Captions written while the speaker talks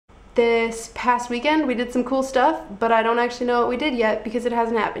This past weekend we did some cool stuff, but I don't actually know what we did yet because it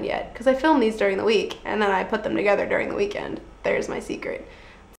hasn't happened yet, because I filmed these during the week and then I put them together during the weekend. There's my secret.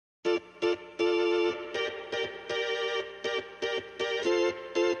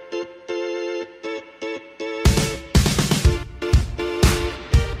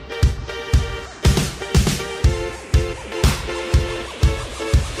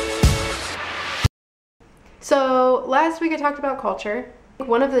 So last week I talked about culture.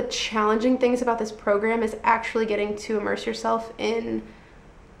 One of the challenging things about this program is actually getting to immerse yourself in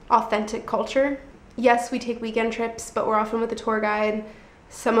authentic culture. Yes, we take weekend trips, but we're often with a tour guide.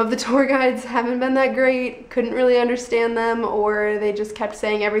 Some of the tour guides haven't been that great, couldn't really understand them, or they just kept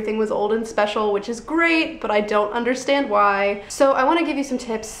saying everything was old and special, which is great, but I don't understand why. So I want to give you some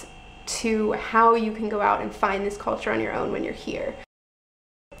tips to how you can go out and find this culture on your own when you're here.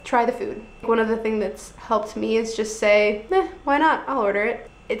 Try the food. One of the things that's helped me is just say, why not? I'll order it.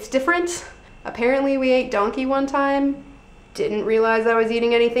 It's different. Apparently we ate donkey one time. Didn't realize I was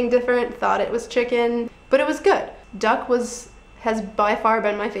eating anything different. Thought it was chicken, but it was good. Duck has by far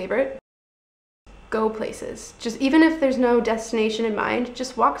been my favorite. Go places. Just even if there's no destination in mind,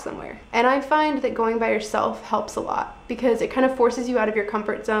 just walk somewhere. And I find that going by yourself helps a lot because it kind of forces you out of your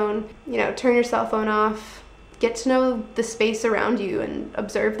comfort zone. You know, turn your cell phone off. Get to know the space around you and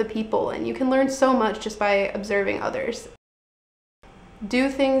observe the people, and you can learn so much just by observing others. Do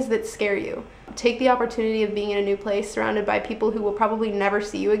things that scare you. Take the opportunity of being in a new place surrounded by people who will probably never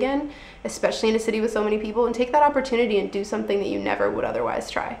see you again, especially in a city with so many people, and take that opportunity and do something that you never would otherwise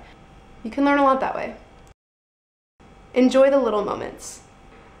try. You can learn a lot that way. Enjoy the little moments.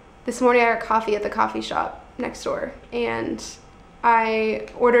 This morning I got coffee at the coffee shop next door, and I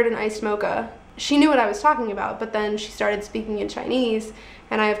ordered an iced mocha. She knew what I was talking about, but then she started speaking in Chinese,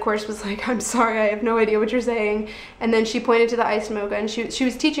 and I of course was like, I'm sorry, I have no idea what you're saying. And then she pointed to the iced mocha, and she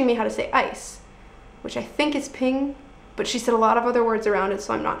was teaching me how to say ice, which I think is ping, but she said a lot of other words around it,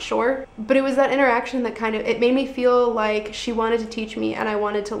 so I'm not sure. But it was that interaction that it made me feel like she wanted to teach me and I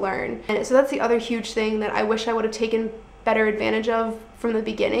wanted to learn. And so that's the other huge thing that I wish I would have taken better advantage of from the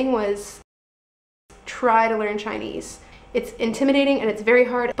beginning, was try to learn Chinese. It's intimidating and it's very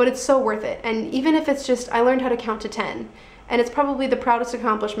hard, but it's so worth it. And even if it's just, I learned how to count to 10, and it's probably the proudest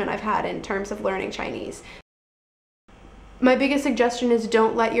accomplishment I've had in terms of learning Chinese. My biggest suggestion is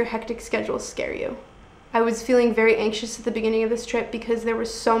don't let your hectic schedule scare you. I was feeling very anxious at the beginning of this trip because there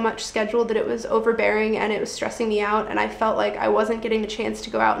was so much scheduled that it was overbearing and it was stressing me out, and I felt like I wasn't getting the chance to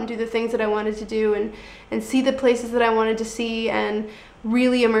go out and do the things that I wanted to do and see the places that I wanted to see and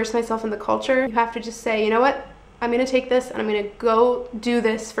really immerse myself in the culture. You have to just say, you know what? I'm gonna take this and I'm gonna go do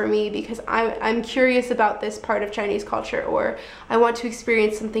this for me because I'm curious about this part of Chinese culture, or I want to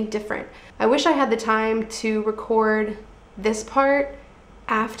experience something different. I wish I had the time to record this part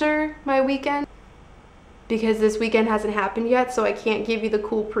after my weekend, because this weekend hasn't happened yet, so I can't give you the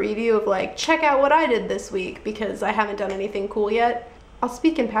cool preview of like, check out what I did this week, because I haven't done anything cool yet. I'll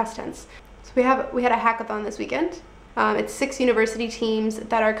speak in past tense. So we had a hackathon this weekend. It's 6 university teams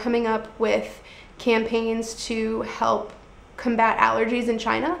that are coming up with campaigns to help combat allergies in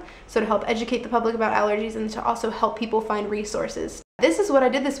China, so to help educate the public about allergies and to also help people find resources. This is what I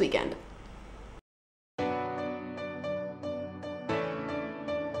did this weekend.